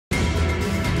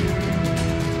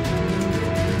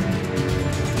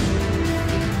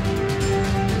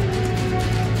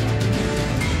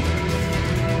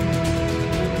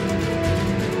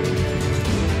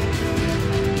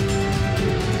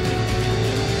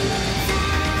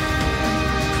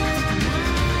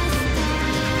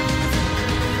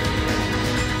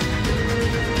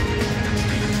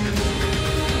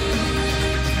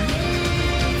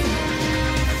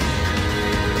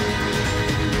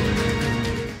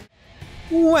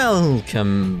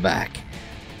Welcome back.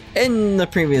 In the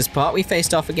previous part, we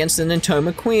faced off against the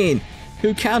Nintoma Queen,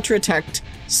 who counterattacked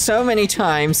so many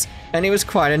times, and it was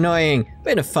quite annoying.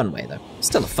 But in a fun way, though.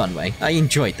 Still a fun way. I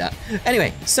enjoyed that.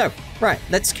 Anyway, so, right,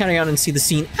 let's carry on and see the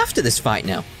scene after this fight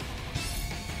now.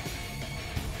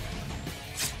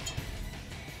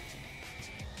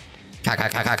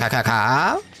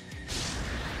 Ka-ka-ka-ka-ka-ka-ka.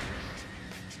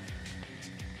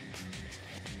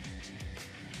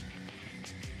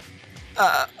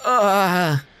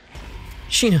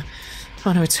 Sheena.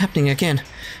 Oh no, it's happening again.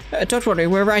 Don't worry,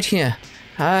 we're right here.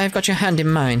 I've got your hand in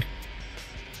mine.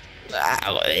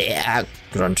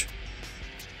 Grunt.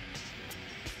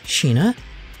 Sheena?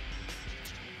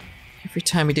 Every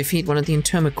time we defeat one of the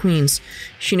Nintoma Queens,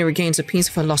 Sheena regains a piece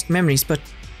of her lost memories, but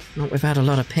not without a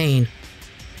lot of pain.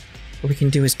 What we can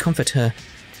do is comfort her,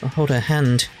 or hold her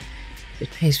hand.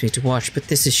 It pains me to watch, but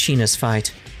this is Sheena's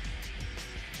fight.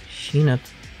 Sheena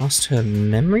lost her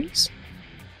memories?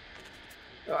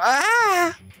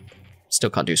 Ah! Still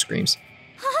can't do screams.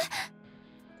 Huh?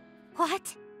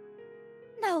 What?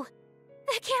 No,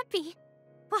 that can't be.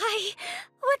 Why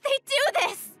would they do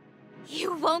this?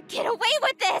 You won't get away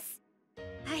with this!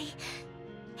 I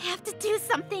have to do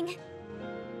something.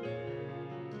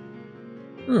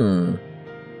 What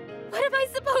am I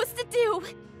supposed to do?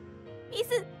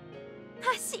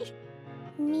 Mizunashi?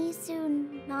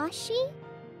 Mizunashi?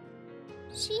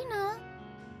 Sheena,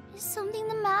 is something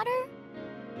the matter?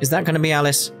 Is that gonna be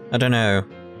Alice? I don't know.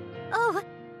 Oh,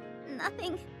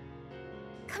 nothing.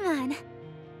 Come on,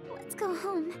 let's go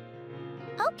home.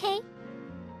 Okay.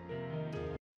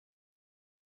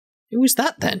 Who was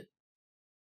that then?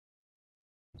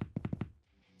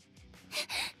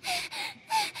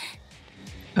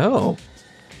 Oh.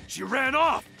 She ran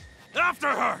off! After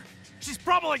her! She's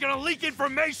probably gonna leak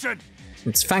information!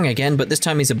 It's Fang again, but this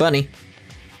time he's a bunny.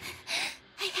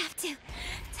 I have to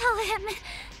tell him.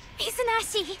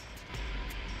 Mizunashi.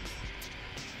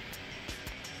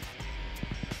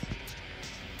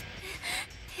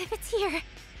 If it's here,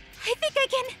 I think I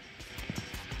can...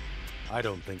 I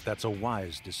don't think that's a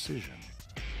wise decision.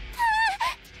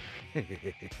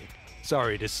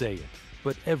 Sorry to say it,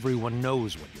 but everyone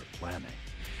knows what you're planning.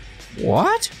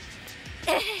 What?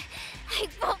 I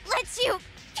won't let you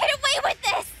get away with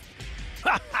this!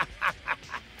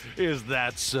 Is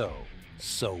that so?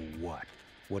 So what?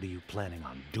 What are you planning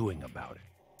on doing about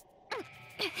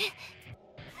it?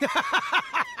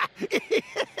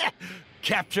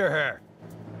 Capture her!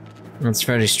 It's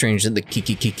very strange that the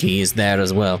Kiki is there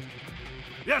as well.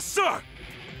 Yes, sir!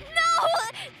 No!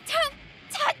 Don't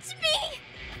touch me!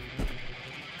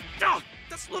 Ah,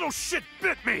 this little shit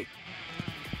bit me!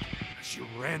 She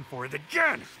ran for it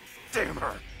again! Damn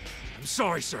her! I'm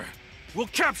sorry, sir. We'll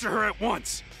capture her at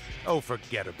once! Oh,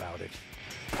 forget about it.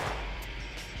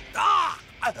 Ah!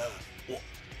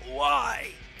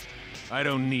 Why? I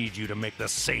don't need you to make the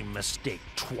same mistake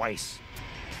twice.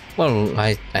 Well,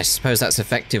 I suppose that's an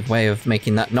effective way of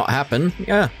making that not happen,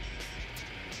 yeah.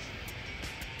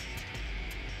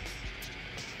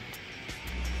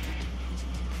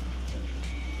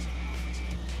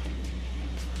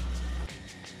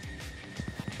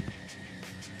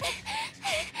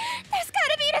 There's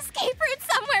gotta be an escape route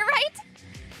somewhere, right?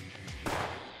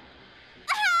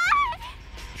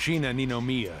 Sheena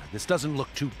Ninomiya, this doesn't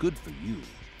look too good for you.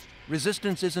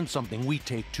 Resistance isn't something we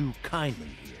take too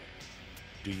kindly here.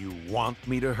 Do you want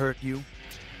me to hurt you?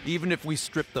 Even if we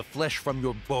strip the flesh from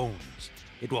your bones,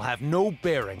 it will have no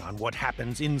bearing on what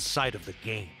happens inside of the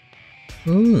game.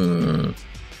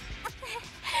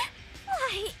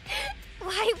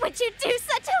 Why would you do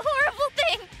such a horrible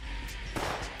thing?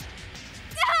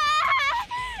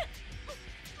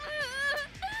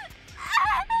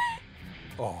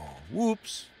 Oh,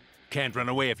 whoops. Can't run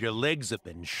away if your legs have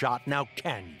been shot, now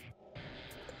can you?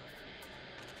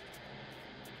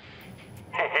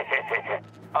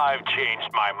 I've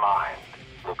changed my mind.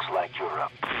 Looks like you're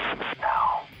up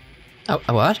now. Oh,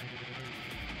 a what?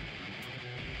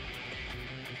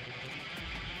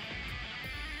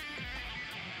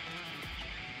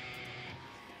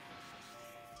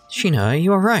 Sheena, are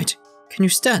you alright? Can you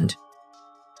stand?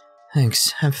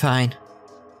 Thanks, I'm fine.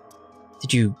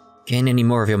 Did you gain any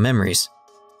more of your memories?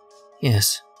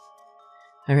 Yes.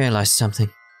 I realized something.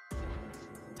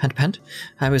 Pant,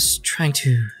 I was trying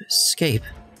to escape.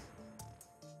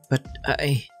 But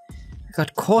I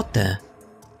got caught there.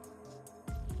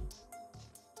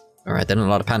 Alright then, a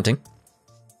lot of panting.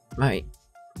 My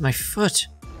foot.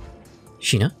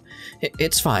 Sheena,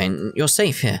 it's fine. You're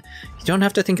safe here. You don't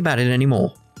have to think about it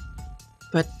anymore.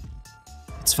 But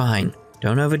it's fine.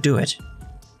 Don't overdo it.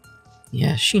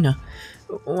 Yeah, Sheena,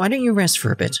 why don't you rest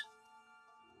for a bit?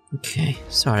 Okay,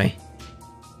 sorry.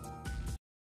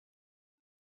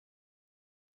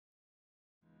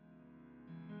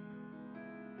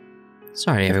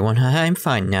 Sorry, everyone. I'm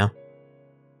fine now.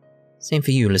 Same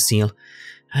for you, Lucille.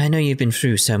 I know you've been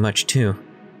through so much, too.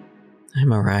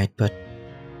 I'm alright, but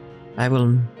I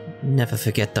will never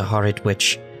forget the horrid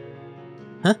witch.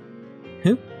 Huh?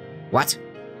 Who? What?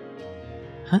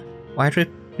 Huh? Why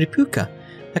Ripuka?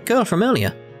 That girl from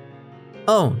earlier.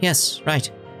 Oh, yes, right.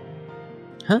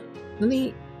 Huh?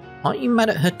 Lily, aren't you mad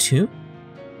at her too?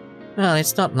 Well,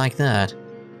 it's not like that.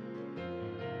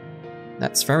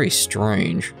 That's very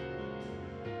strange.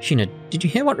 Sheena, did you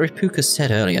hear what Ripuka said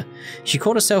earlier? She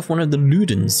called herself one of the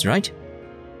Ludens, right?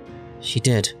 She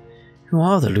did. Who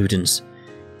are the Ludens?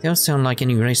 They don't sound like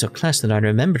any race or class that I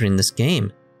remember in this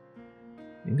game.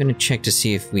 I'm gonna check to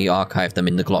see if we archive them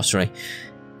in the glossary.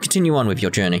 Continue on with your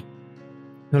journey.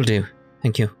 Will do.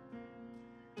 Thank you.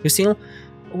 Lucille,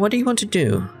 what do you want to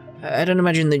do? I don't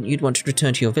imagine that you'd want to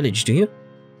return to your village, do you?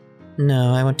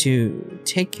 No, I want to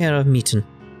take care of Meeten.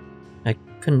 I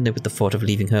couldn't live with the thought of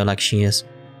leaving her like she is.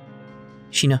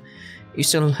 Sheena, you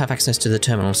still have access to the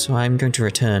terminal, so I'm going to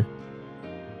return.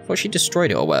 I thought she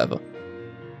destroyed it or whatever.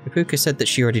 Ripuka said that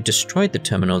she already destroyed the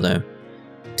terminal, though.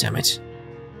 Damn it.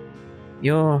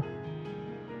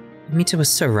 Mita was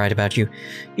so right about you.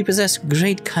 You possess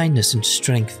great kindness and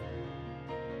strength.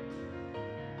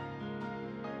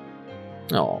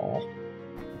 Aww.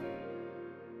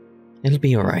 It'll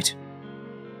be alright.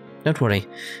 Don't worry.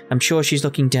 I'm sure she's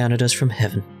looking down at us from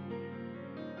heaven.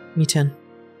 Miten,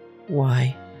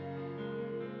 why?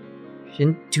 She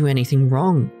didn't do anything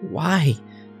wrong. Why?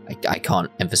 I can't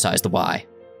emphasize the why.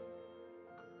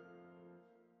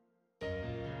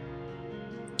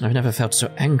 I've never felt so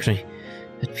angry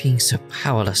at being so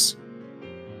powerless.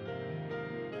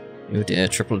 Oh dear,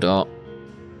 triple dot.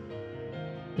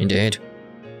 Indeed.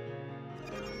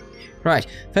 Right,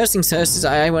 first things first is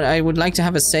I would like to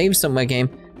have a save somewhere game.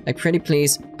 Like, pretty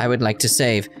please, I would like to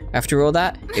save. After all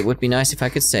that, it would be nice if I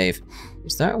could save.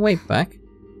 Is there a way back?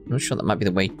 I'm not sure that might be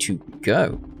the way to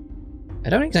go. I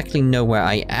don't exactly know where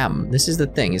I am. This is the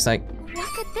thing, it's like... What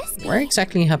could this be? Where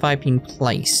exactly have I been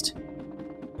placed?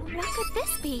 What could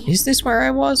this be? Is this where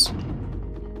I was?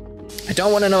 I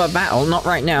don't want to know a battle, not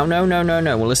right now. No, no, no,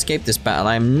 no, we'll escape this battle.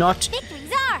 I am not...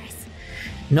 Victory's ours!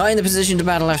 Not in the position to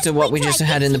battle after what we just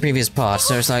had in the previous part,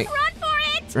 so it's like... Run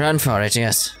for it! Run for it,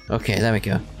 yes. Okay, there we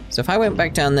go. So if I went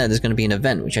back down there, there's going to be an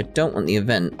event, which I don't want the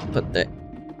event, but there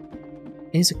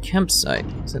is a campsite.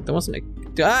 So there wasn't a...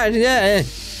 Ah, yeah.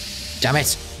 Damn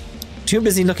it. Too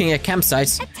busy looking at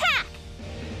campsites. Attack!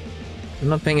 I'm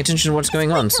not paying attention to what's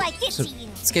going on, so so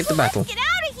escape the battle. Let's get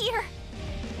out of here!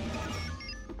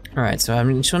 Alright, so I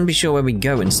just want to be sure where we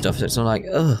go and stuff, so it's not like,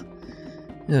 ugh.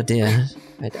 Oh dear.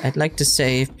 I'd like to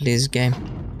save, please, game.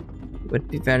 It would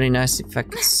be very nice if I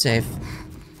could save.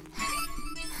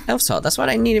 Elf's Heart, that's what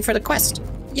I needed for the quest.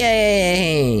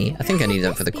 Yay! I think I needed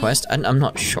that for the quest. I'm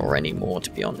not sure anymore, to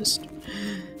be honest.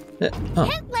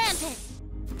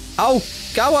 Oh,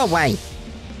 go away!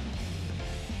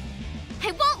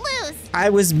 I won't lose! I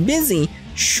was busy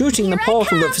shooting the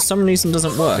portal that for some reason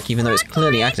doesn't work, even though it's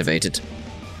clearly activated.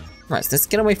 Right, so let's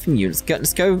get away from you.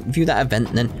 Let's go view that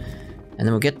event then. And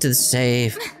then we'll get to the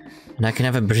save. And I can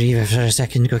have a breather for a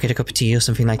second, go get a cup of tea or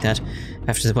something like that.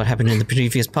 After what happened in the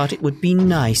previous part, it would be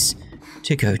nice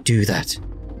to go do that.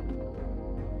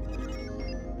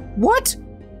 What?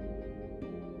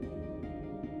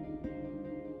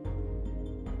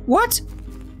 What?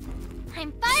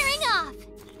 I'm firing off!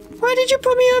 Why did you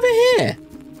put me over here?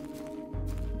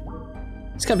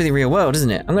 It's gonna be the real world, isn't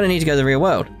it? I'm gonna need to go to the real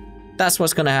world. That's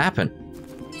what's gonna happen.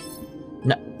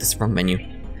 No, that's the wrong menu.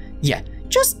 Yeah,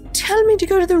 just tell me to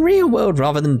go to the real world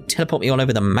rather than teleport me all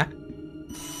over the map.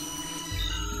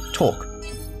 Talk.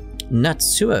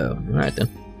 Natsuo. Alright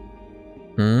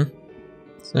then.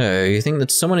 So, you think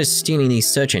that someone is stealing these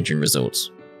search engine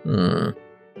results? Do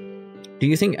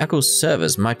you think Echo's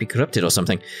servers might be corrupted or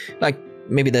something? Like,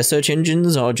 maybe their search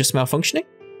engines are just malfunctioning?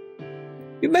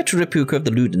 We met Ripuka of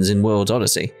the Ludens in World's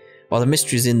Odyssey, while the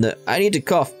mysteries in the... I need to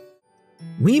cough.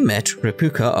 We met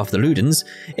Ripuka of the Ludens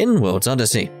in World's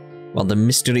Odyssey, while the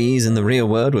mysteries in the real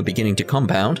world were beginning to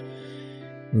compound.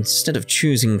 Instead of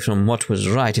choosing from what was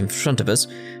right in front of us,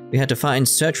 we had to find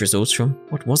search results from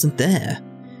what wasn't there.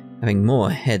 Having more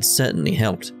heads certainly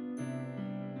helped.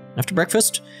 After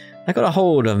breakfast, I got a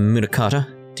hold of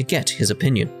Murakata to get his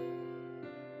opinion.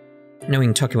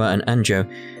 Knowing Tokiwa and Anjo,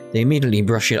 they immediately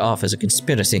brushed it off as a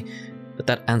conspiracy, but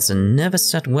that answer never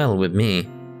sat well with me.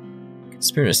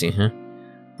 Conspiracy, huh?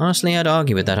 Honestly, I'd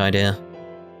argue with that idea.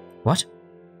 What?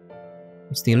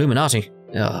 It's the Illuminati.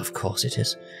 Oh, of course it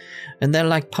is. And they're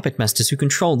like puppet masters who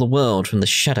control the world from the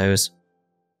shadows.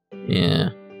 Yeah.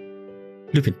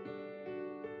 Lupin,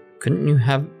 couldn't you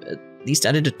have at least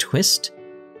added a twist?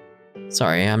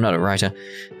 Sorry, I'm not a writer.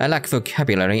 I lack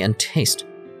vocabulary and taste.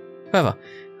 However,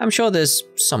 I'm sure there's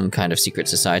some kind of secret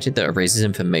society that erases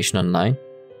information online.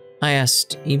 I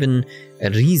asked even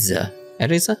Eriza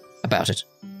about it.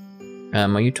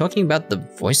 Are you talking about the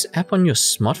voice app on your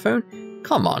smartphone?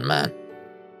 Come on, man.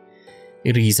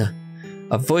 Eriza,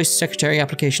 a voice secretary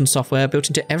application software built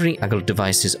into every AGL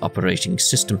device's operating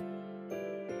system.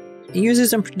 It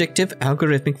uses a predictive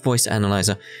algorithmic voice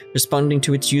analyzer, responding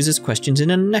to its users' questions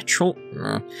in a natural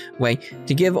way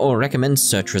to give or recommend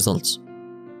search results.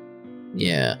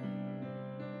 Yeah.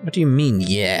 What do you mean,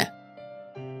 yeah?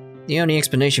 The only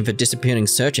explanation for disappearing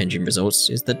search engine results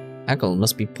is that AGL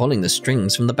must be pulling the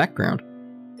strings from the background.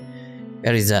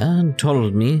 Eriza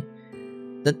told me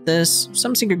that there's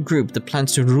some secret group that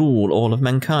plans to rule all of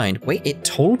mankind. Wait, it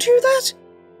told you that?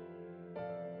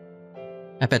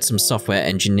 I bet some software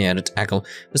engineer at AGL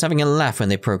was having a laugh when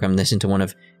they programmed this into one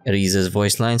of Eriza's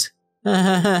voice lines.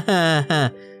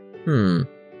 I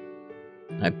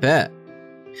bet.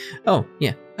 Oh,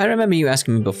 yeah, I remember you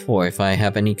asking me before if I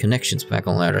have any connections with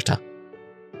AGL, Arata.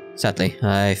 Sadly,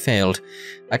 I failed.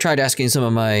 I tried asking some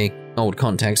of my old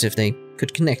contacts if they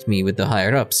could connect me with the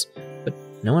higher-ups, but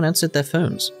no one answered their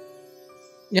phones.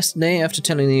 Yesterday, after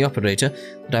telling the operator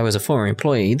that I was a former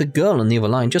employee, the girl on the other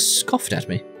line just scoffed at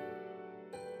me.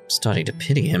 I'm starting to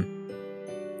pity him.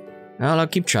 Well, I'll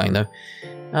keep trying, though.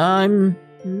 I'm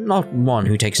not one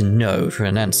who takes no for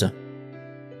an answer.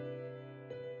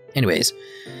 Anyways,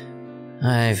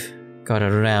 I've got a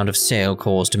round of sale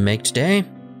calls to make today.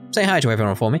 Say hi to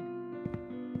everyone for me.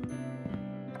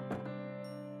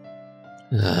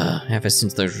 Ever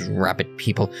since those rabid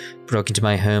people broke into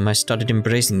my home, I started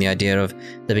embracing the idea of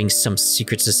there being some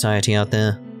secret society out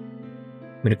there.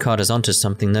 Would have caught us onto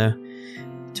something, though.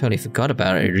 Totally forgot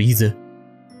about it, Eriza.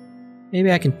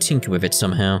 Maybe I can tinker with it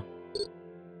somehow.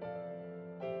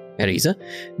 Eriza,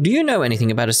 do you know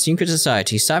anything about a secret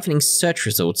society siphoning search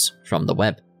results from the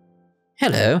web?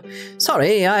 Hello.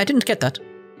 Sorry, I didn't get that.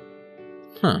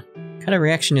 Huh. What kind of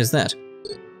reaction is that?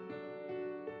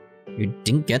 You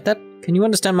didn't get that? Can you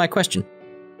understand my question?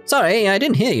 Sorry, I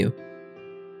didn't hear you.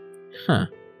 Huh.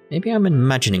 Maybe I'm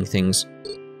imagining things.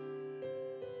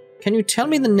 Can you tell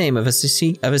me the name of a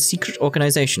secret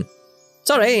organization?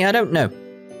 Sorry, I don't know.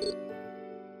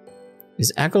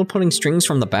 Is AGL pulling strings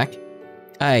from the back?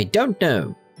 I don't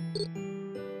know.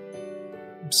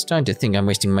 I'm starting to think I'm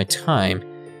wasting my time.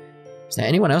 Is there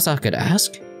anyone else I could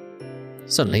ask?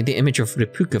 Suddenly, the image of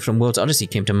Ripuka from World's Odyssey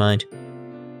came to mind.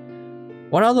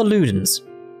 What are the Ludens?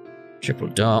 Triple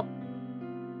dot.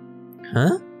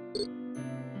 Huh?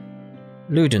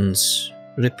 Ludens.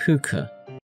 Ripuka.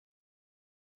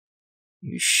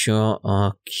 You sure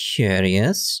are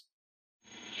curious.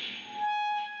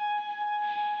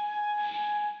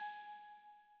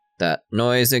 That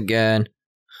noise again.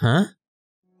 Huh?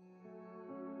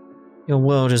 Your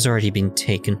world has already been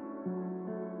taken.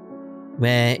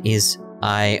 Where is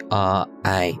IRIS?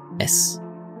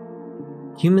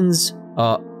 Humans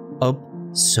are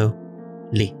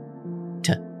obsolete.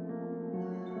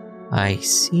 I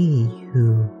see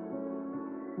you.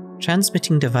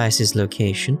 Transmitting device's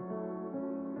location.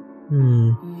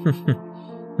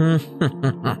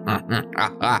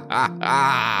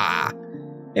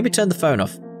 Maybe turn the phone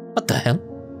off. What the hell?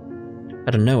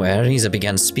 Out of nowhere, Eriza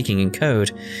began speaking in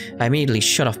code. I immediately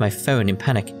shut off my phone in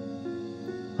panic.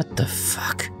 What the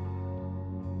fuck?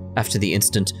 After the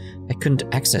incident, I couldn't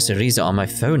access Eriza on my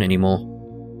phone anymore.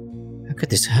 How could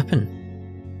this happen?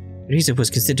 Eriza was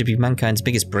considered to be mankind's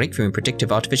biggest breakthrough in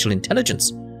predictive artificial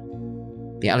intelligence.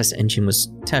 The Alice engine was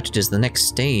touted as the next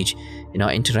stage in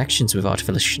our interactions with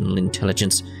artificial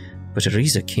intelligence, but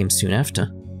Eriza came soon after.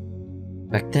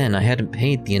 Back then, I hadn't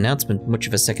paid the announcement much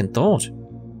of a second thought.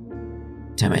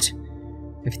 Damn it.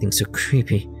 Everything's so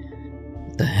creepy.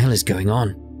 What the hell is going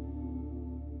on?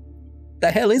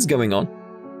 The hell is going on?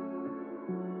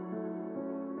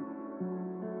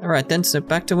 Alright then, so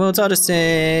back to World's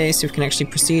Odyssey. See if we can actually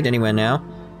proceed anywhere now.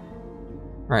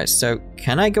 Right, so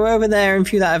can I go over there and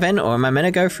view that event, or am I meant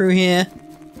to go through here?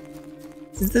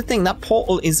 This is the thing, that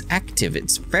portal is active.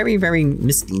 It's very, very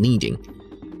misleading.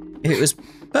 If it was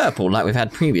purple like we've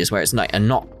had previous, where it's like a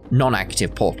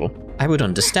non-active portal, I would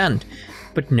understand.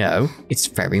 But no, it's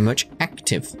very much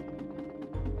active.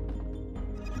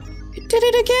 It did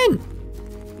it again!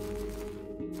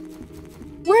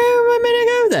 Where am I meant to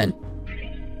go then?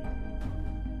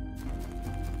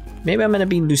 Maybe I'm meant to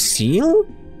be Lucille?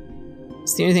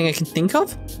 It's the only thing I can think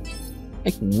of?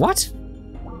 Like, what?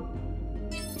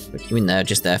 Put you in there,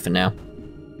 just there for now.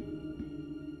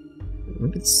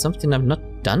 Maybe it's something I've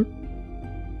not done?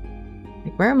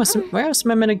 Like, where else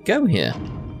am I meant to go here?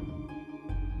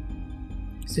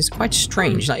 This is quite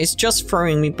strange. Like, it's just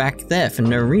throwing me back there for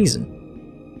no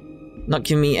reason. Not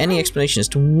giving me any explanation as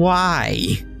to why.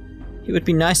 It would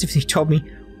be nice if they told me,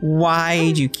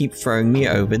 why do you keep throwing me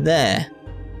over there?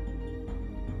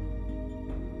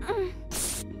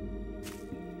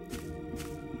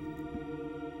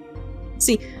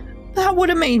 See, that would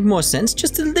have made more sense.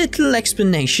 Just a little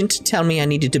explanation to tell me I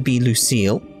needed to be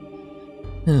Lucille.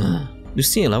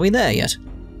 Lucille, are we there yet?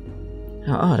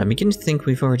 How odd, I'm beginning to think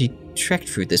we've already trekked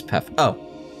through this path. Oh.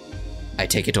 I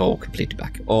take it all completely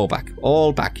back. All back.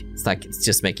 All back. It's like it's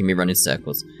just making me run in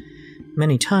circles.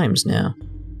 Many times now.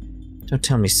 Don't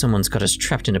tell me someone's got us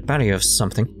trapped in a barrier or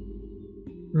something.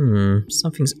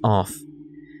 Something's off.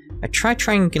 I tried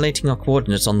triangulating our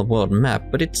coordinates on the world map,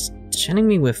 but it's telling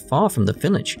me we're far from the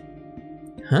village.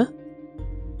 Huh?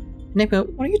 Neighbor,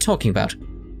 what are you talking about?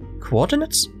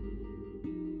 Coordinates?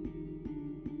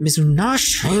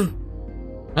 Mizunashi!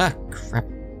 Ah, crap.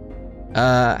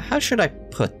 How should I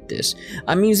put this?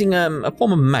 I'm using a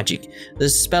form of magic, the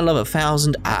spell of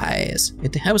 1,000 eyes.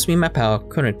 It helps me map our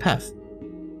current path.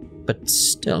 But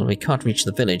still, we can't reach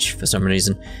the village for some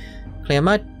reason. I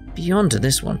might be onto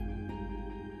this one.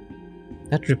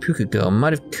 That Rapuka girl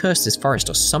might have cursed this forest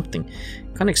or something.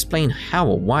 Can't explain how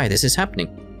or why this is happening.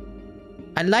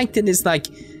 I liked it. It's like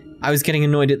I was getting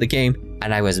annoyed at the game,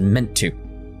 and I was meant to.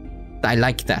 I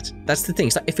like that. That's the thing.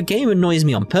 It's like if a game annoys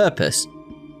me on purpose,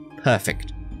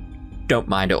 perfect. Don't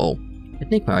mind at all.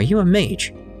 Enigma, are you a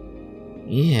mage?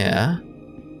 Yeah.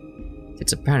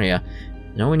 It's a barrier,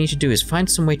 and all we need to do is find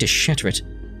some way to shatter it.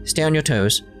 Stay on your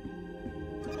toes.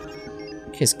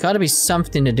 Okay, it's gotta be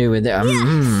something to do with it.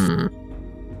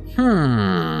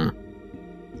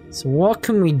 So what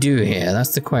can we do here?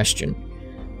 That's the question.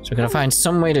 So we're gonna find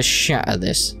some way to shatter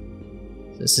this.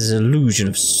 This is an illusion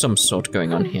of some sort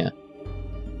going on here.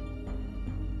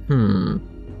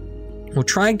 We'll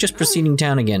try just proceeding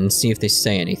down again and see if they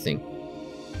say anything.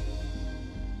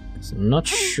 So I'm not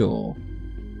sure.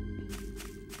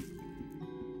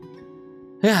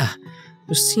 Ah,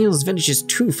 Lucille's village is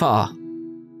too far.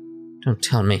 Don't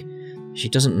tell me. She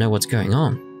doesn't know what's going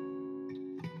on.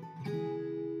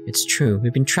 It's true,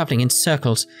 we've been traveling in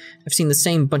circles. I've seen the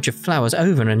same bunch of flowers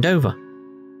over and over.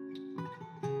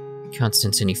 Can't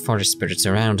sense any forest spirits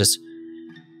around us.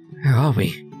 Where are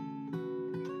we?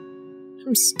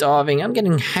 I'm starving, I'm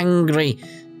getting hangry.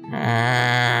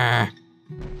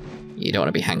 You don't want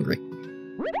to be hangry.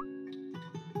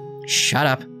 Shut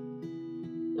up.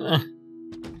 I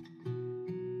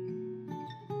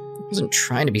wasn't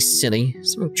trying to be silly.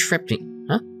 Something tripped me.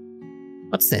 Huh?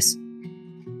 What's this?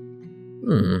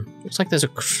 Looks like there's a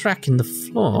crack in the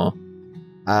floor.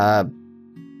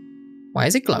 Why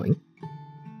is it glowing?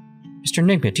 Mr.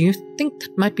 Enigma, do you think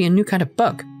that might be a new kind of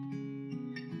bug?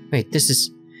 Wait, this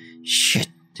is... Shit,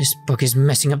 this bug is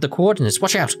messing up the coordinates.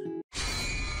 Watch out!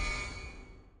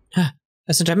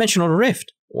 That's a dimensional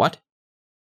rift. What?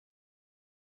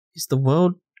 Is the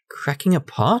world cracking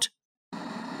apart?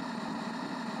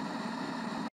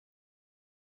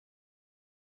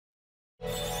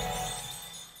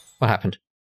 What happened?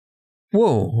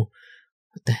 Whoa!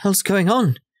 What the hell's going on?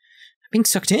 I'm being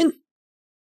sucked in?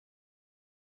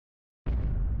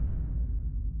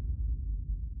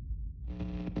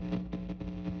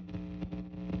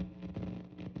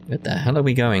 Where the hell are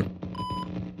we going?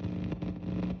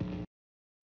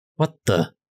 What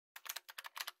the?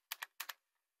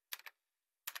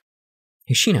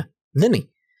 Yoshina,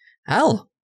 Lily, Al,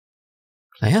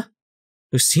 Claire,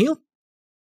 Lucille?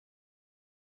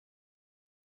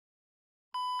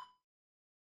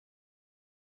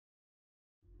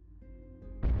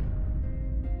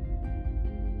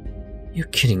 You're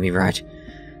kidding me, right?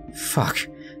 Fuck,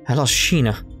 I lost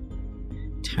Sheena.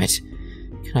 Damn it.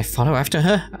 Can I follow after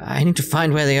her? I need to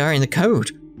find where they are in the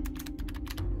code.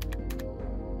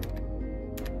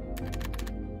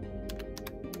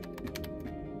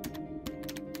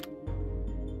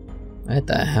 Where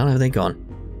the hell have they gone?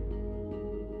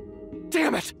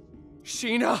 Damn it!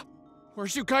 Sheena!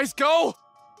 Where'd you guys go?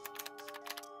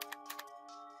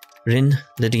 Rin,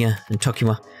 Lydia, and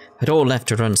Tokiwa had all left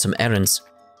to run some errands.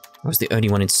 I was the only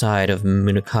one inside of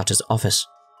Munakata's office.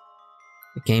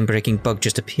 A game-breaking bug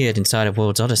just appeared inside of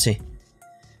World's Odyssey.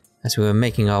 As we were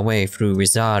making our way through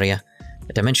Rizaria,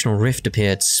 a dimensional rift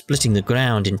appeared, splitting the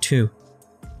ground in two.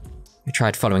 We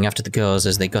tried following after the girls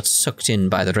as they got sucked in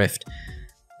by the rift,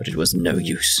 but it was no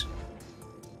use.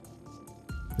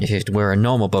 If it were a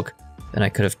normal bug, then I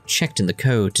could have checked in the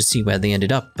code to see where they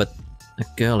ended up, but a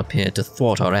girl appeared to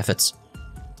thwart our efforts.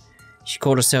 She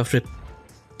called herself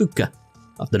Rebuka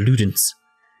of the Ludens.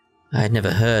 I had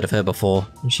never heard of her before,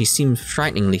 and she seemed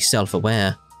frighteningly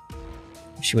self-aware.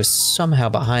 She was somehow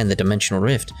behind the dimensional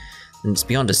rift, and it's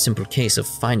beyond a simple case of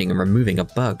finding and removing a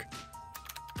bug.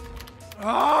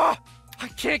 Ah! I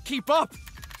can't keep up!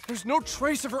 There's no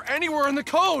trace of her anywhere in the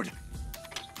code!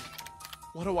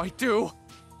 What do I do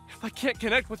if I can't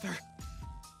connect with her?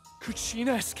 Could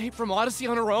Sheena escape from Odyssey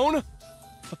on her own?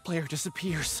 The player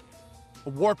disappears. A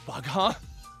warp bug, huh?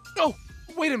 Oh,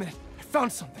 wait a minute. I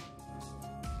found something.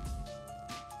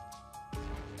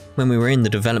 When we were in the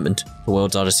development for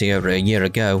World's Odyssey over a year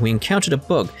ago, we encountered a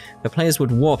bug where players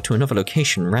would warp to another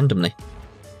location randomly.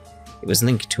 It was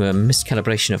linked to a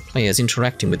miscalibration of players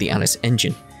interacting with the Alice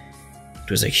engine.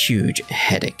 It was a huge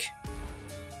headache.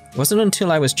 It wasn't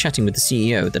until I was chatting with the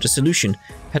CEO that a solution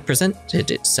had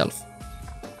presented itself.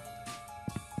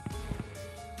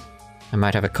 I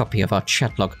might have a copy of our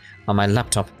chat log on my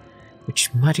laptop,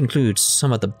 which might include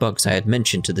some of the bugs I had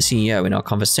mentioned to the CEO in our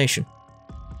conversation.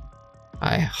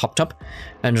 I hopped up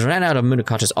and ran out of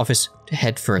Munakata's office to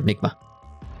head for Enigma.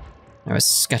 I was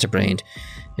scatterbrained,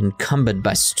 encumbered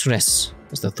by stress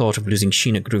as the thought of losing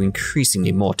Sheena grew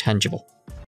increasingly more tangible.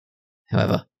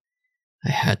 However,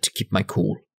 I had to keep my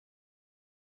cool.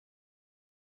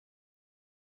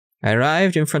 I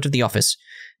arrived in front of the office,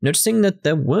 noticing that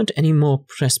there weren't any more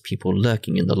press people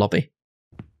lurking in the lobby.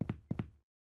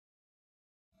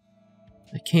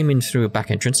 I came in through a back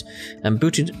entrance and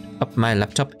booted up my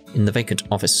laptop in the vacant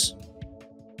office.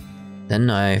 Then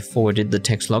I forwarded the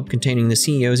text log containing the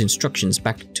CEO's instructions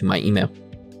back to my email.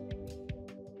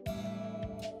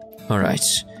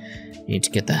 Alright, need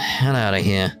to get the hell out of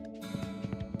here.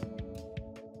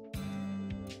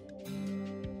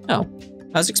 Oh,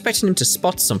 I was expecting him to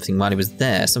spot something while he was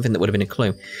there, something that would have been a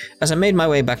clue. As I made my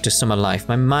way back to Summer Life,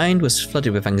 my mind was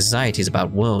flooded with anxieties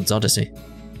about World's Odyssey.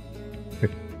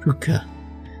 Rebuka.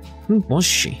 Who was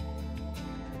she?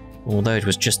 Although it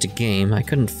was just a game, I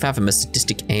couldn't fathom a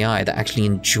sadistic AI that actually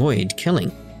enjoyed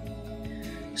killing.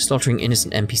 Slaughtering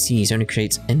innocent NPCs only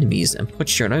creates enemies and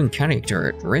puts your own character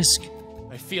at risk.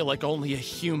 I feel like only a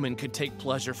human could take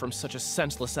pleasure from such a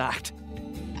senseless act.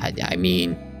 I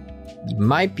mean, you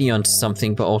might be onto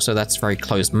something, but also that's very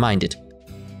closed-minded.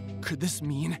 Could this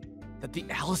mean that the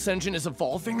Alice engine is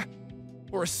evolving?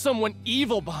 Or is someone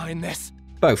evil behind this?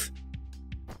 Both.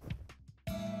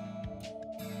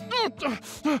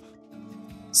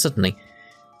 Suddenly,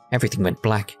 everything went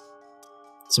black.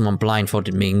 Someone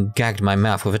blindfolded me and gagged my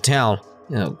mouth with a towel.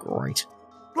 Oh, great.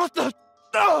 What the?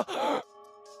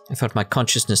 I felt my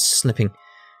consciousness slipping.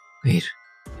 Wait,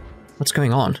 what's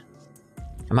going on?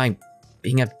 Am I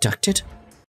being abducted?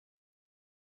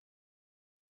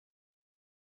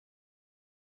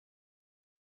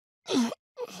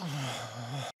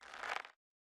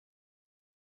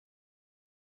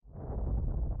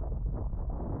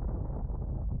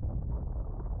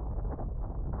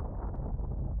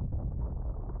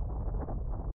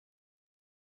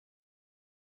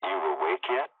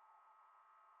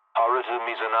 Arata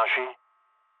Mizanashi?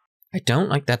 I don't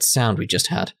like that sound we just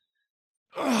had.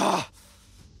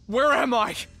 Where am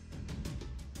I?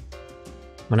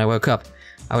 When I woke up,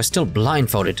 I was still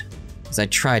blindfolded. As I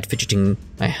tried fidgeting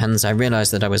my hands, I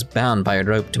realized that I was bound by a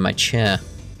rope to my chair.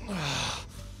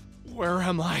 Where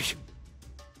am I?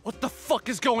 What the fuck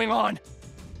is going on?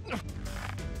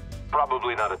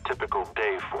 Probably not a typical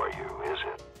day for you, is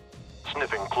it?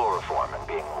 Sniffing chloroform and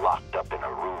being locked up in a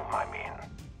room, I mean.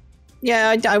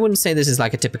 Yeah, I wouldn't say this is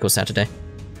like a typical Saturday.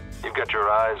 You've got your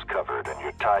eyes covered and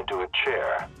you're tied to a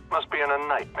chair. Must be in a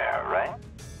nightmare, right?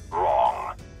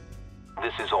 Wrong.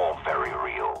 This is all very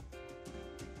real.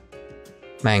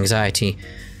 My anxiety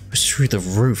was through the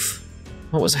roof.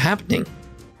 What was happening?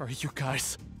 Are you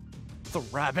guys the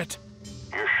rabbit?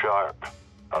 You're sharp.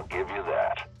 I'll give you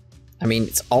that. I mean,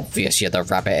 it's obvious you're the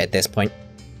rabbit at this point.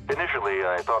 Initially,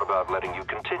 I thought about letting you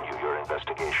continue your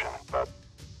investigation, but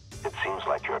it seems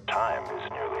like your time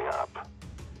is nearly up.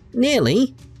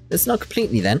 Nearly? It's not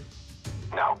completely then.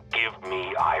 Now give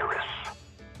me Iris.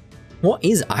 What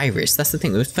is Iris? That's the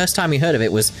thing. The first time we heard of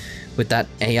it was with that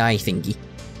AI thingy.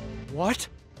 What?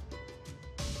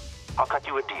 I'll cut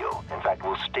you a deal. In fact,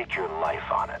 we'll stake your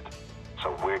life on it.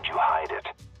 So where'd you hide it?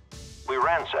 We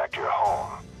ransacked your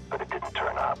home, but it didn't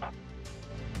turn up.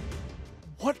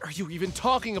 What are you even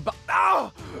talking about?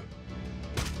 Ah!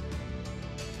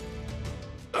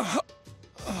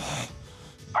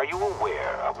 Are you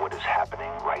aware of what is happening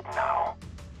right now?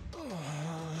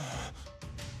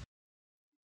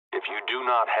 If you do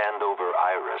not hand over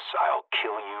Iris, I'll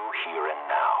kill you here and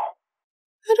now.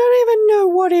 I don't even know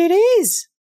what it is.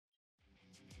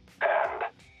 And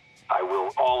I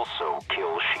will also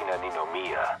kill Shina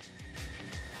Ninomiya.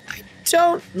 I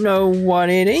don't know what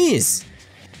it is.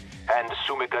 And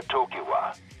Sumika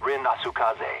Tokiwa, Rin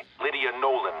Asukaze, Lydia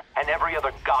Nolan, and every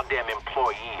other goddamn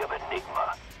employee of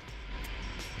Enigma.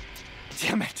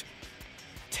 Damn it!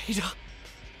 Data?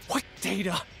 What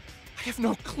data? I have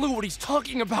no clue what he's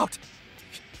talking about.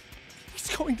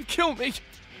 He's going to kill me.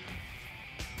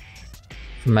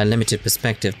 From my limited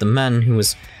perspective, the man who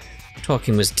was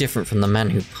talking was different from the man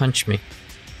who punched me.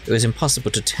 It was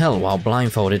impossible to tell while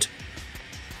blindfolded.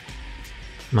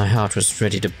 My heart was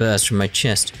ready to burst from my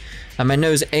chest, and my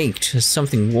nose ached as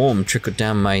something warm trickled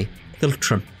down my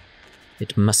philtrum.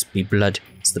 It must be blood.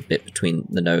 It's the bit between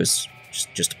the nose,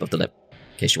 just above the lip,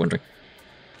 in case you're wondering.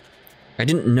 I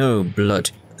didn't know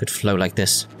blood could flow like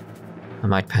this. I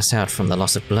might pass out from the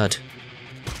loss of blood.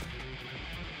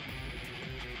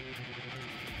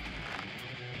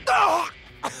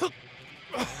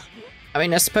 I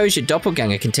mean, I suppose your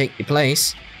doppelganger can take your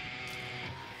place.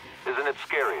 Isn't it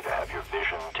scary to have your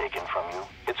vision taken from you?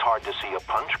 It's hard to see a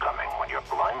punch coming when you're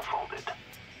blindfolded.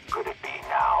 Could it be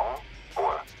now?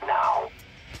 Or now?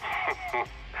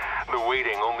 The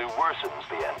waiting only worsens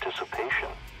the anticipation.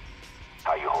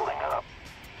 How you holding up?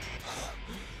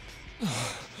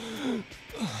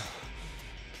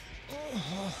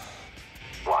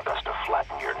 Want us to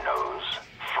flatten your nose,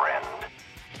 friend?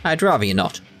 I'd rather you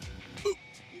not.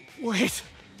 Wait.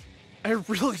 I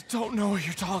really don't know what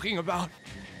you're talking about.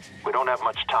 We don't have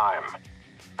much time.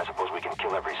 I suppose we can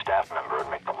kill every staff member and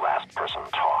make the last person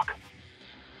talk.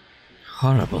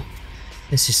 Horrible.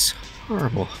 This is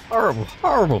horrible, horrible,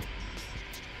 horrible.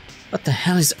 What the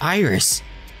hell is Iris?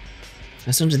 I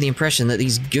was under the impression that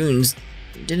these goons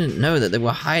didn't know that they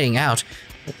were hiding out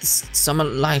at the Summer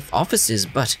Life offices,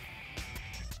 but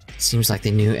it seems like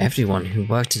they knew everyone who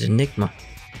worked at Enigma,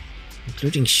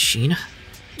 including Sheena.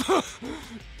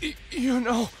 You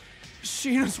know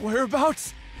Sheena's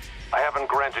whereabouts? I haven't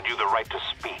granted you the right to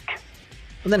speak.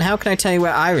 Well, then how can I tell you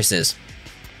where Iris is?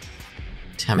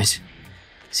 Damn it.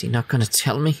 Is he not gonna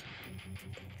tell me?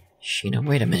 Sheena,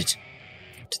 wait a minute.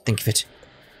 To think of it,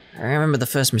 I remember the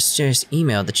first mysterious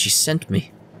email that she sent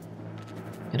me.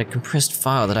 It had a compressed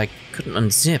file that I couldn't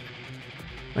unzip.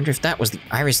 Wonder if that was the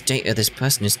Iris data this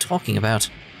person is talking about.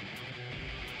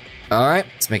 Alright,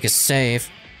 let's make a save.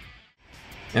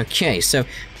 Okay, so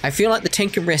I feel like the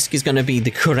take a risk is going to be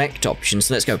the correct option,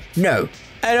 so let's go. No,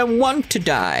 I don't want to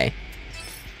die.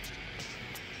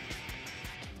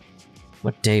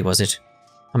 What day was it?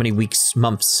 How many weeks,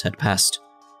 months had passed?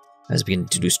 I was beginning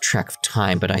to lose track of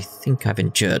time, but I think I've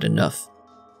endured enough.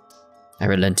 I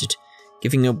relented,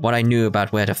 giving up what I knew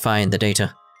about where to find the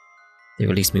data. They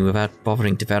released me without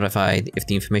bothering to verify if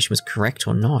the information was correct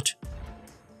or not.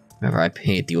 However, I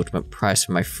paid the ultimate price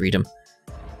for my freedom.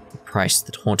 A price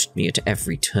that haunted me at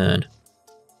every turn.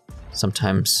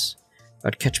 Sometimes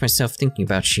I'd catch myself thinking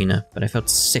about Sheena, but I felt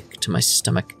sick to my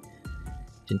stomach.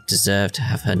 Didn't deserve to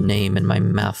have her name in my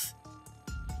mouth.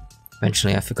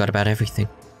 Eventually I forgot about everything.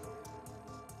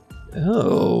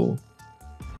 Oh.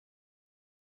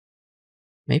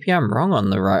 Maybe I'm wrong on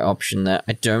the right option there.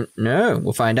 I don't know.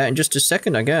 We'll find out in just a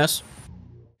second, I guess.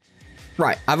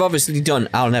 Right, I've obviously done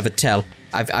I'll never tell.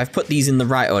 I've put these in the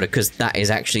right order because that is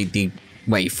actually the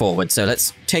way forward. So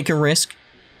let's take a risk.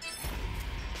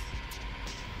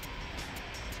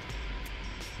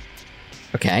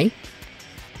 Okay.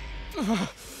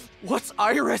 What's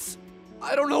Iris?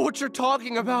 I don't know what you're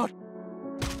talking about.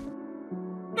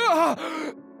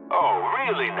 Oh,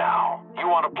 really now? You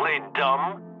want to play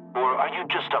dumb? Or are you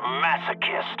just a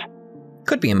masochist?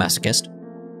 Could be a masochist.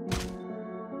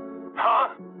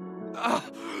 Huh?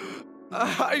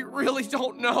 I really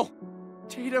don't know.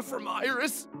 Data from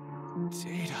Iris?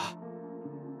 Data.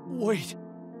 Wait.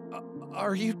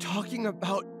 Are you talking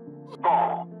about...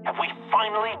 Oh, have we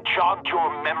finally jogged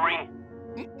your memory?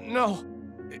 No.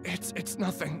 It's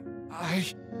nothing.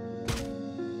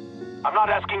 I'm not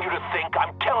asking you to think,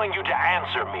 I'm telling you to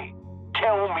answer me.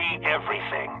 Tell me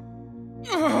everything.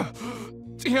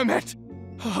 Damn it.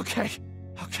 Okay.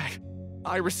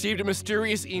 I received a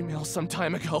mysterious email some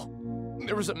time ago.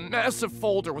 There was a massive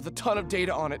folder with a ton of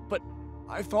data on it, but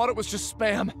I thought it was just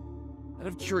spam. Out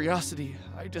of curiosity,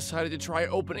 I decided to try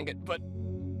opening it, but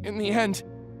in the end,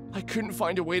 I couldn't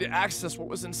find a way to access what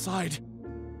was inside.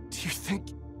 Do you think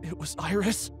it was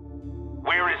Iris?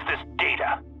 Where is this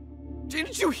data?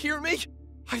 Didn't you hear me?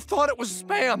 I thought it was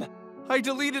spam. I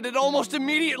deleted it almost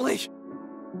immediately.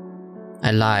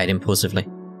 I lied impulsively.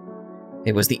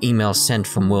 It was the email sent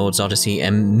from World's Odyssey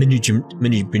and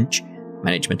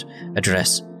management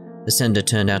address. The sender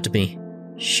turned out to be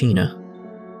Sheena.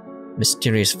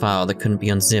 Mysterious file that couldn't be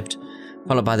unzipped.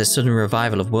 followed by the sudden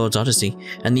revival of World's Odyssey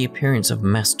and the appearance of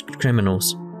masked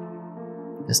criminals.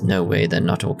 There's no way they're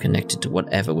not all connected to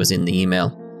whatever was in the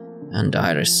email. And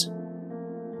Iris.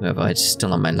 Whoever is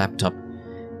still on my laptop.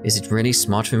 Is it really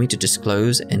smart for me to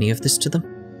disclose any of this to them?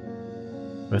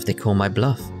 What if they call my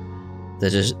bluff?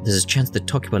 There's a chance that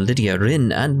Tokiwa, Lydia,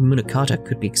 Rin, and Munakata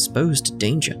could be exposed to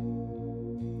danger.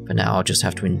 For now, I'll just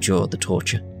have to endure the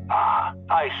torture. Ah,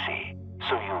 I see.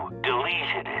 So you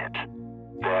deleted it.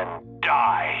 Then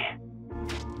die.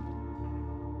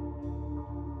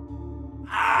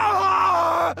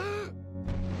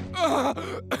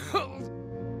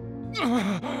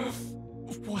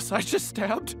 Was I just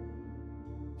stabbed?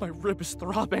 My rib is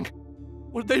throbbing.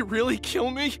 Would they really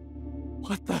kill me?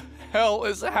 What the hell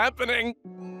is happening?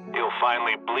 He'll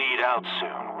finally bleed out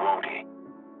soon, won't he?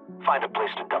 Find a place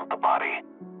to dump the body.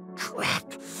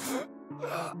 Crap.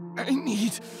 I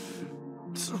need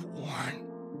to warn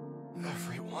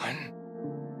everyone.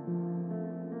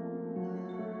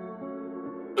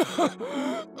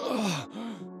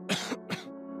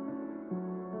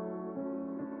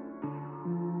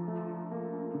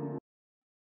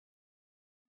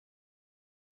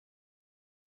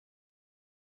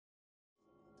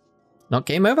 Not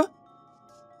game over?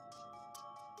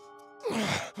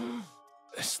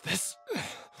 Is this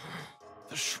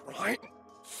the shrine?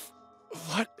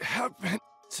 What happened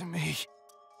to me?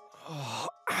 Oh,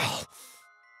 ow.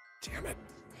 Damn it.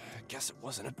 I guess it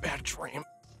wasn't a bad dream.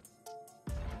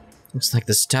 Looks like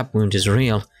the stab wound is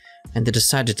real, and they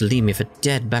decided to leave me for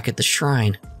dead back at the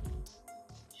shrine.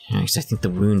 Yikes, I think the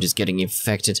wound is getting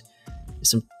infected.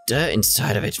 There's some dirt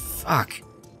inside of it. Fuck.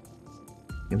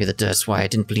 Maybe that's why I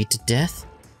didn't bleed to death?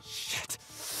 Shit.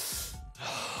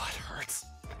 Oh, it hurts.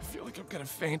 I feel like I'm gonna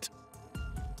faint.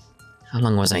 How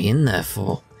long was I in there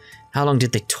for? How long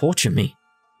did they torture me?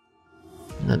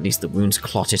 Well, at least the wound's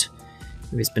clotted.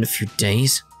 Maybe it's been a few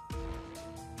days.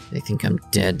 If they think I'm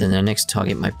dead, then their next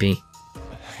target might be...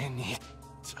 I need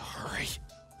to hurry.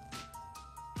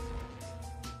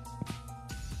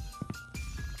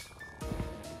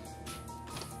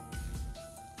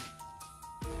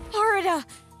 Arata!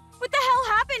 What the hell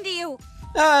happened to you?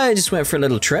 I just went for a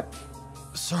little trip.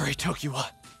 Sorry, Tokiwa.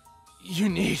 You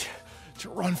need to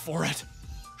run for it.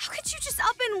 How could you just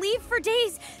up and leave for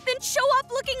days, then show up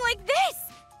looking like this?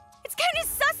 It's kind of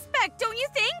suspect, don't you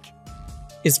think?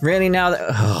 It's really now that...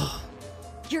 Oh.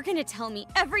 You're gonna tell me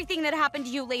everything that happened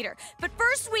to you later, but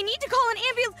first we need to call an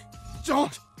ambulance.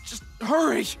 Don't! Just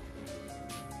hurry!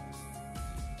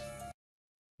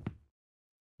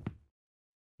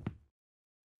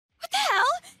 What the hell?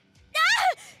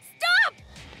 Ah! Stop!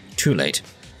 Too late.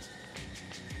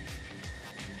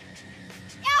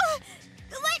 Ow!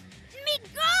 Let me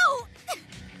go!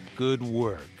 Good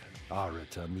work,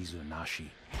 Arata Mizunashi.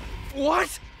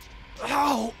 What?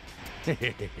 Ow!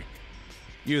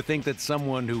 You think that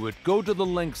someone who would go to the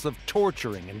lengths of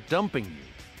torturing and dumping you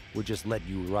would just let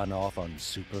you run off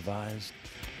unsupervised?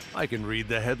 I can read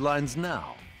the headlines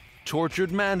now.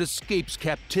 Tortured man escapes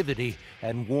captivity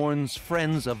and warns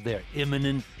friends of their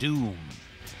imminent doom.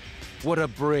 What a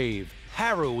brave,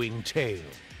 harrowing tale.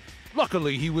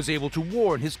 Luckily, he was able to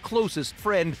warn his closest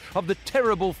friend of the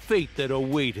terrible fate that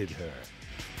awaited her.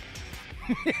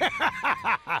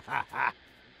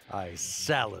 I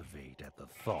salivate at the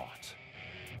thought.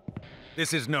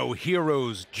 This is no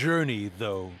hero's journey,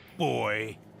 though,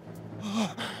 boy.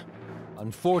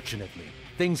 Unfortunately,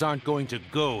 things aren't going to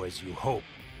go as you hope.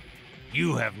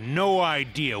 You have no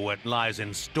idea what lies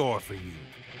in store for you.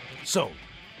 So,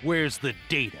 where's the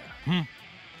data,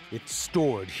 It's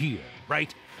stored here,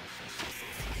 right?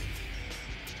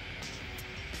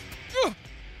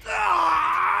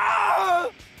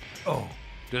 Oh,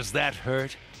 does that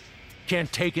hurt?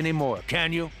 Can't take any more,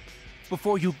 can you?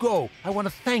 Before you go, I want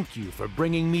to thank you for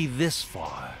bringing me this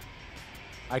far.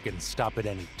 I can stop at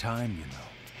any time, you know.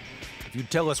 If you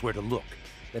tell us where to look,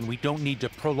 then we don't need to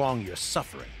prolong your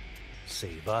suffering.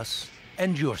 Save us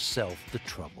and yourself the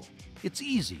trouble. It's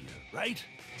easier, right?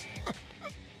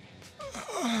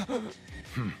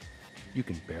 You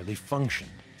can barely function.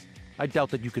 I doubt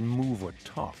that you can move or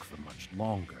talk for much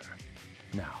longer.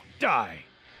 Now, die!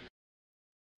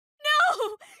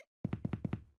 No!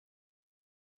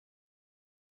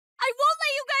 I won't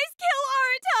let you guys kill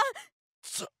Arata!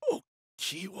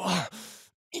 Tokiwa,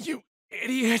 you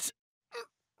idiot!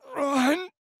 Run!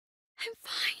 I'm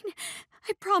fine.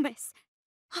 I promise.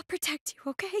 I'll protect you,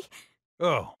 okay?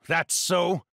 Oh, that's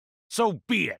so? So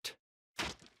be it!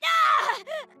 Ah!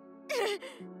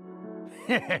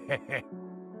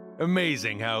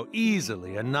 Amazing how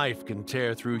easily a knife can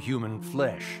tear through human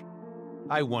flesh.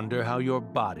 I wonder how your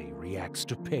body reacts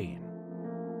to pain.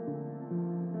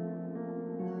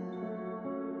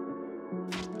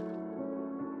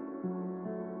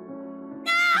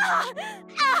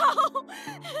 Ow!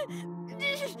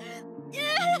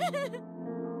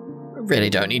 Really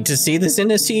don't need to see this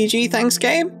in a CG, thanks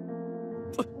game?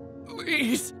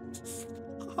 Please,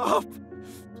 stop.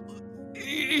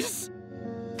 Please.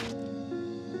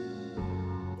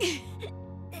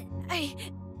 I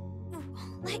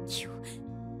won't let you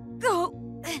go.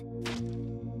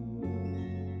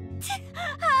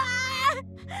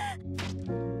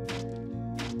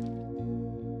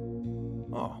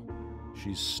 Oh,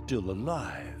 she's still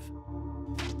alive.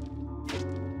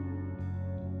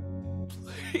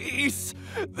 Please,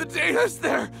 the data's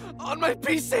there on my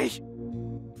PC.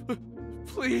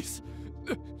 Please,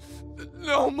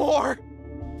 no more.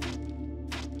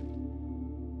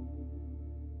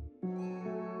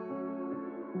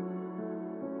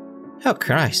 Oh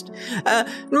Christ.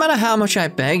 No matter how much I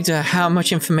begged or how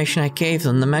much information I gave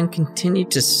them, the man continued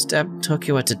to stab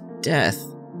Tokiwa to death.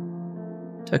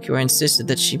 Tokiwa insisted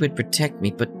that she would protect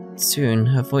me, but soon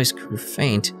her voice grew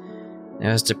faint, and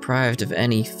I was deprived of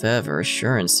any further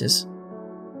assurances.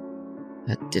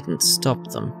 That didn't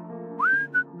stop them.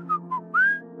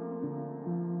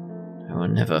 I will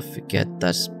never forget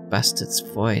that bastard's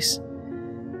voice.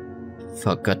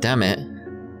 Fuck, goddammit.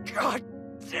 God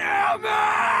damn it!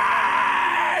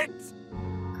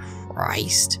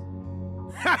 Christ.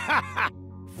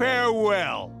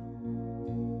 Farewell.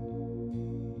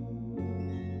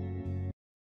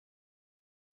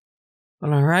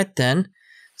 Well, alright then.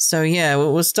 So yeah,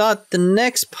 we'll start the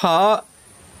next part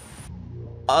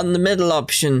on the middle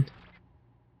option.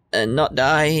 And not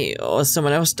die, or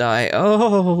someone else die.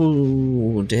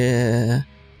 Oh dear.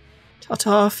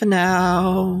 Ta-ta for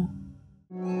now.